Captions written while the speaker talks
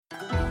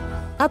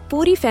अब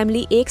पूरी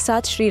फैमिली एक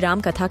साथ श्री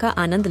राम कथा का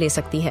आनंद ले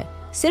सकती है,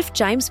 सिर्फ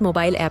चाइम्स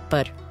मोबाइल ऐप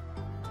पर।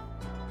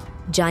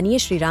 जानिए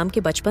श्री राम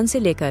के बचपन से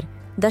लेकर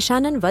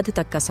दशानन वध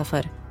तक का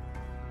सफर।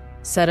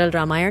 सरल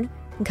रामायण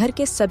घर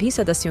के सभी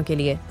सदस्यों के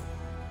लिए।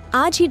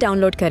 आज ही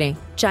डाउनलोड करें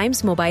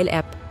चाइम्स मोबाइल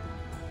ऐप,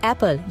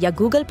 एप्पल या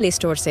गूगल प्ले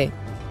स्टोर से।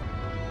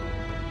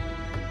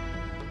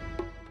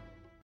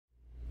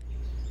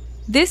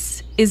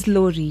 This is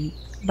Lori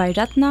by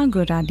Ratna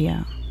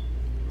Goradia.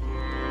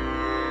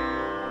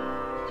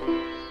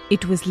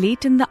 It was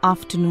late in the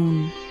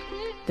afternoon.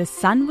 The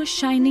sun was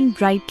shining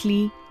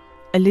brightly,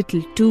 a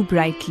little too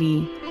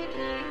brightly.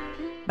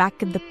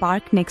 Back at the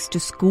park next to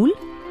school,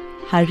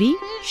 Hari,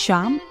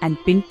 Shyam and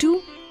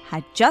Pintu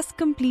had just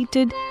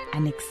completed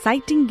an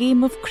exciting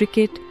game of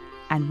cricket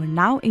and were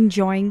now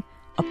enjoying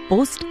a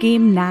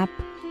post-game nap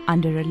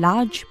under a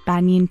large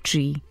banyan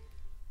tree.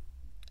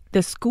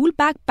 The school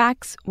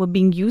backpacks were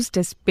being used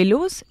as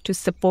pillows to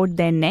support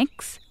their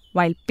necks,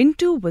 while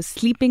Pintu was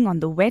sleeping on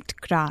the wet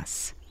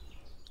grass.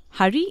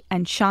 Hari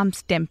and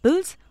Shyam's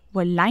temples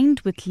were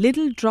lined with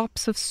little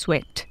drops of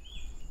sweat.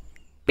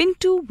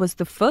 Pintu was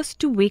the first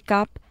to wake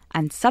up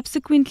and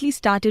subsequently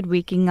started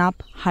waking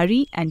up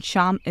Hari and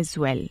Shyam as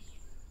well.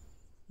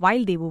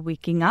 While they were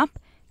waking up,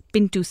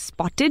 Pintu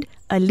spotted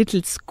a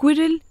little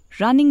squirrel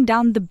running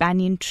down the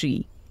banyan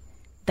tree.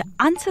 The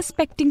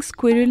unsuspecting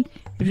squirrel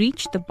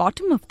reached the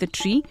bottom of the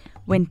tree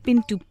when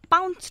Pintu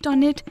pounced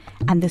on it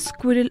and the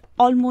squirrel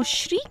almost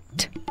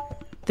shrieked.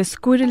 The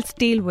squirrel's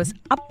tail was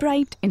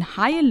upright in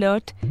high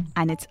alert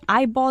and its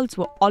eyeballs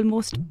were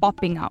almost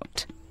popping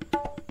out.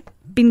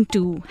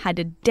 Pintu had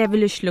a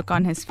devilish look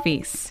on his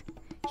face.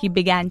 He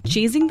began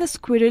chasing the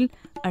squirrel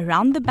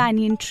around the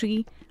banyan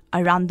tree,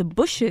 around the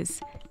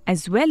bushes,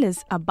 as well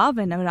as above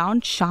and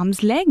around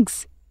Shyam's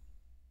legs.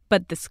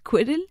 But the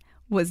squirrel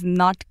was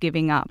not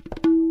giving up.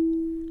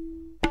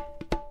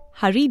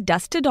 Hari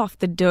dusted off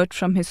the dirt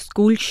from his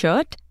school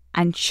shirt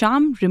and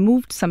Shyam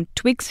removed some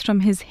twigs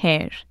from his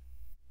hair.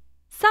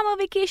 Summer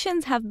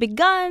vacations have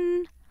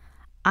begun.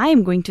 I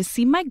am going to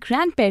see my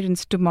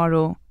grandparents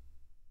tomorrow.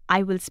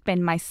 I will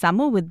spend my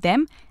summer with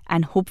them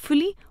and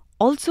hopefully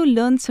also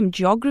learn some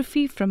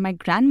geography from my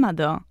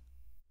grandmother.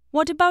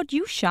 What about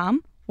you, Shyam?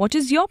 What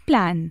is your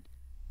plan?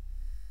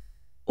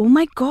 Oh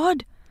my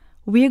God!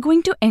 We are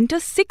going to enter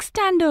 6th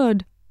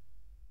standard.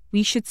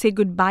 We should say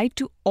goodbye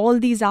to all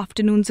these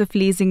afternoons of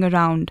lazing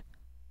around.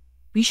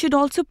 We should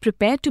also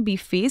prepare to be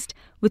faced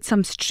with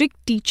some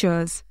strict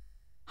teachers.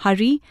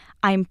 Hari,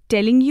 I am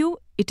telling you,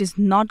 it is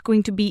not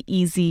going to be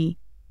easy,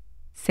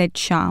 said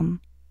Shyam.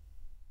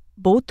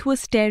 Both were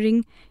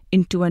staring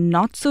into a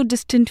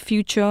not-so-distant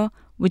future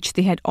which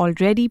they had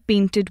already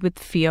painted with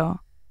fear.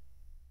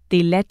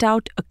 They let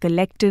out a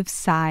collective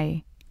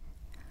sigh.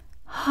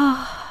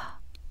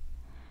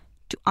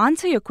 To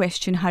answer your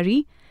question,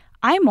 Hari,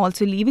 I am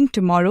also leaving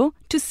tomorrow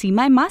to see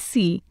my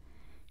Masi.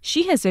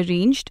 She has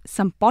arranged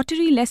some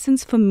pottery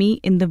lessons for me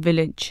in the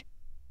village.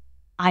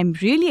 I am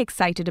really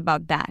excited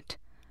about that.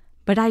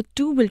 But I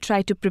too will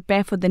try to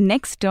prepare for the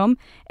next term,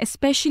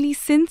 especially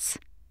since...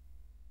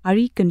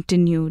 Hari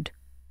continued.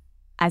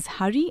 As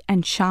Hari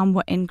and Shyam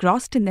were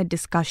engrossed in their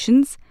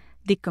discussions,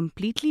 they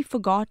completely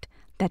forgot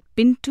that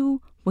Pintu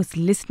was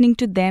listening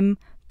to them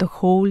the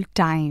whole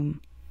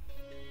time.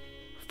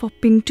 For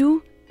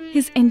Pintu,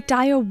 his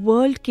entire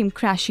world came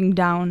crashing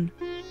down.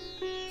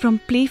 From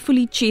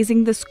playfully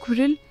chasing the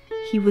squirrel,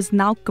 he was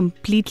now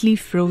completely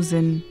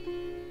frozen.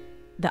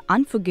 The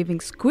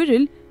unforgiving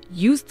squirrel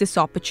used this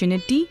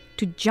opportunity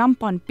to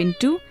jump on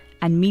Pintu,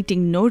 and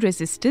meeting no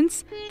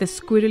resistance, the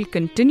squirrel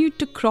continued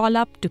to crawl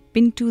up to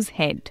Pintu's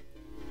head.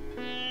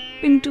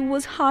 Pintu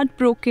was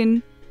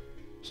heartbroken.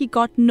 He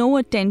got no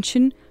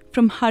attention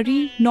from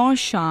Hari nor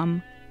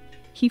Shyam.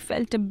 He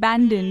felt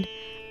abandoned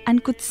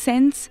and could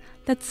sense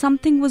that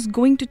something was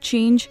going to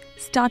change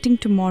starting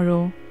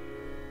tomorrow.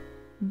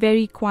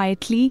 Very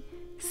quietly,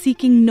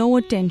 seeking no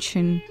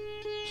attention,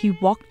 he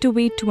walked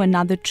away to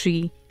another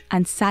tree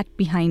and sat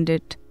behind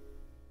it.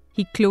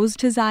 He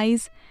closed his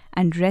eyes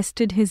and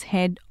rested his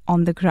head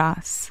on the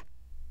grass.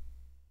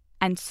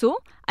 And so,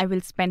 I will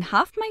spend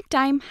half my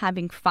time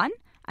having fun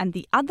and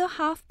the other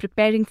half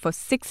preparing for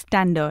 6th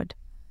standard.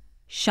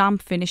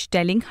 Shyam finished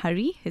telling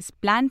Hari his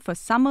plan for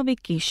summer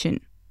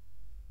vacation.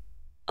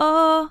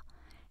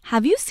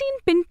 Have you seen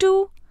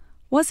Pintu?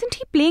 Wasn't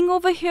he playing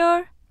over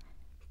here?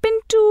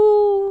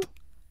 Pintu!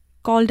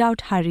 Called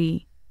out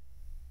Hari.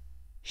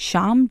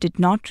 Shyam did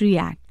not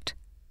react.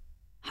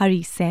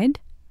 Hari said,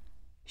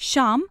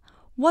 Shyam,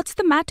 what's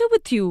the matter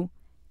with you?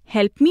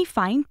 Help me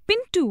find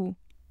Pintu.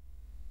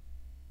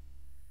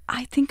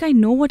 I think I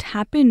know what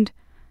happened.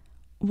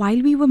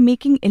 While we were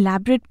making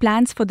elaborate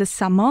plans for the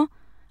summer,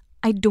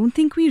 I don't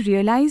think we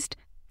realized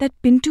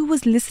that Pintu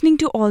was listening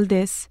to all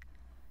this.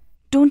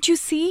 Don't you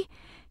see?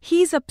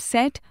 He's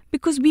upset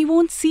because we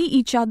won't see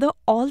each other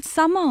all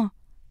summer,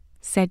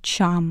 said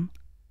Shyam.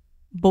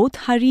 Both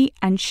Hari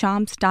and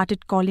Shyam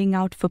started calling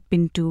out for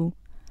Pintu.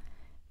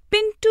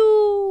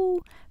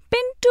 Pintu!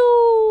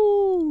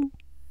 Pintu!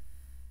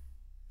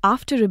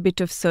 After a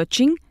bit of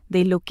searching,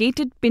 They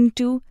located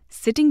Pintu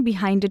sitting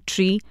behind a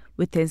tree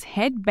with his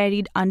head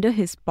buried under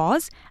his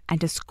paws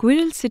and a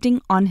squirrel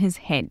sitting on his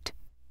head.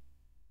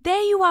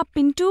 "There you are,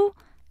 Pintu,"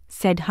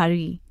 said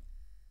Hari.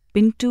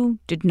 Pintu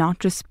did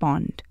not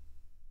respond.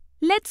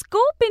 "Let's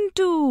go,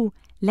 Pintu.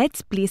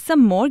 Let's play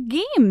some more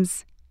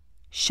games,"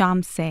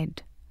 Sham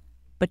said.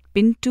 But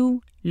Pintu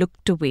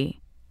looked away.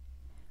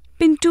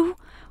 "Pintu,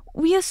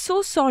 we are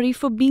so sorry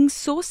for being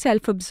so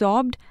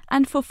self-absorbed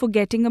and for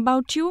forgetting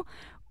about you.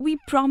 We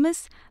promise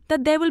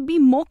that there will be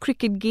more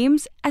cricket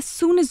games as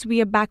soon as we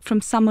are back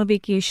from summer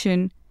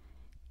vacation.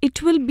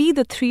 It will be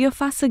the three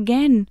of us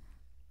again.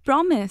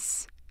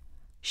 Promise."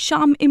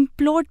 Sham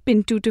implored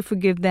Pintu to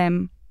forgive them.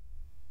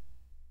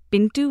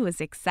 Pintu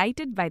was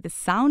excited by the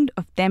sound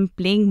of them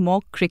playing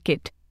more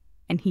cricket,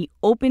 and he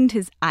opened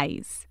his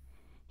eyes.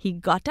 He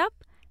got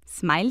up,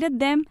 smiled at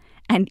them,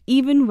 and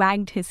even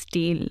wagged his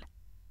tail.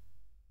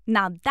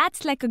 "Now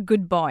that's like a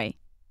good boy.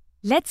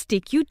 Let's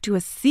take you to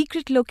a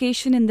secret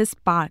location in this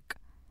park.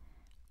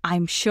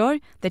 I'm sure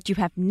that you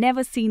have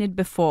never seen it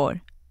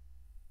before."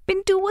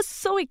 Pintu was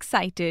so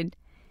excited.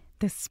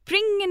 The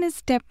spring in his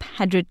step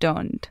had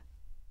returned.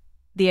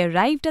 They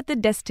arrived at the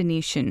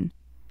destination.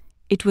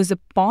 It was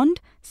a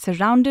pond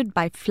surrounded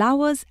by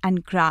flowers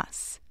and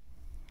grass.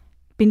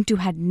 Pintu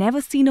had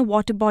never seen a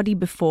water body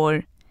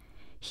before.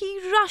 He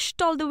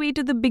rushed all the way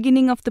to the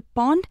beginning of the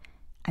pond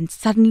and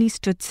suddenly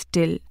stood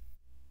still.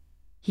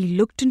 He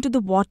looked into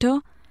the water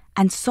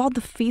and saw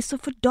the face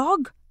of a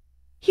dog.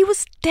 He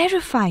was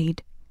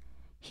terrified.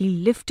 He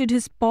lifted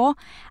his paw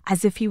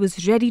as if he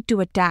was ready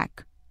to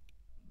attack.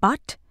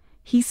 But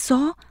he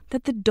saw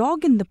that the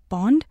dog in the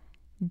pond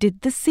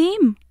did the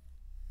same.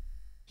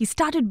 He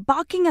started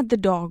barking at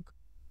the dog,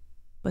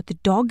 but the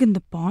dog in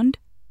the pond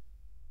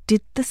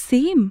did the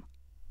same.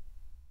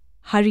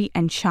 Hari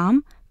and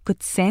Sham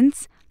could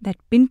sense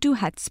that Pintu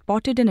had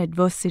spotted an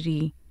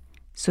adversary,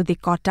 so they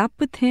caught up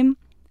with him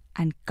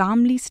and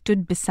calmly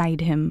stood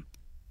beside him.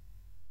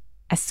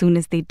 As soon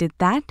as they did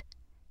that,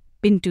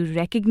 Pintu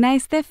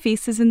recognized their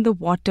faces in the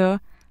water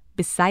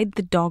beside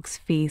the dog's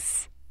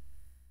face.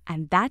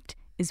 And that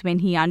is when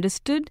he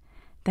understood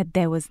that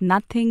there was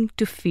nothing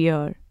to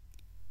fear.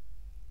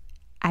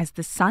 As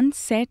the sun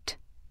set,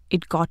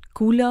 it got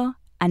cooler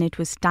and it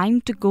was time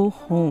to go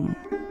home.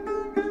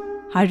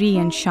 Hari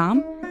and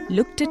Sham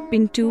looked at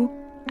Pintu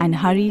and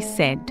Hari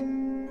said,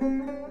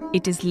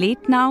 "It is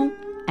late now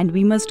and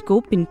we must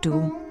go, Pintu.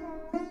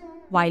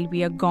 While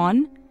we are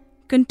gone,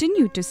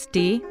 continue to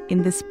stay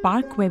in this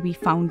park where we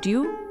found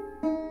you.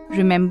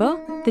 Remember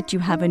that you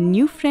have a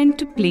new friend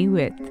to play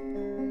with."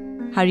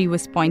 Hari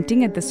was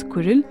pointing at the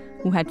squirrel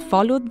who had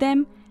followed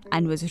them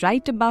and was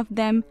right above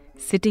them,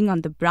 sitting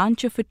on the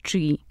branch of a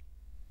tree.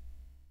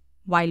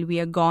 "While we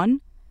are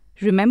gone,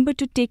 remember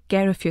to take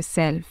care of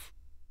yourself.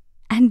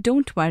 And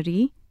don't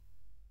worry,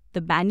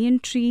 the banyan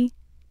tree,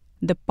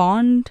 the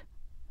pond,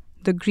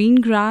 the green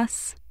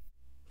grass,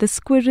 the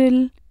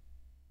squirrel,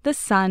 the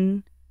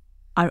sun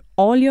are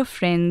all your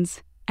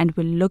friends and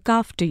will look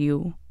after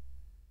you."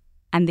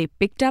 And they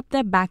picked up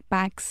their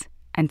backpacks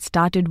and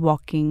started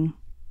walking.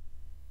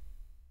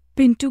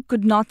 Pintu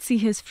could not see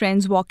his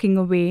friends walking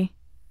away.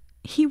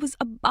 He was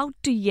about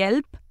to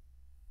yelp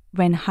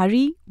when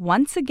Hari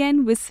once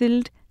again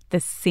whistled the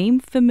same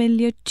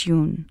familiar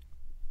tune.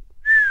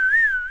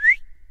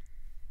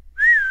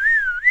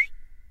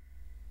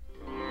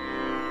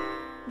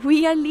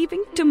 "We are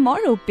leaving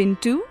tomorrow,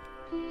 Pintu.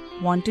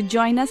 Want to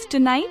join us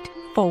tonight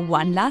for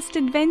one last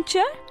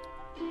adventure?"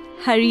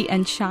 Hari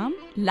and Sham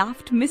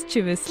laughed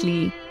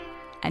mischievously,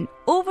 and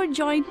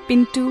overjoyed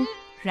Pintu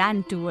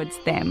ran towards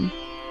them.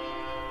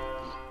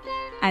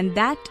 And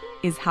that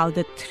is how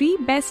the three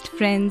best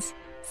friends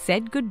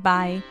said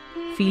goodbye,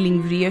 feeling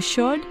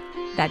reassured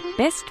that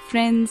best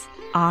friends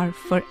are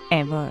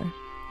forever.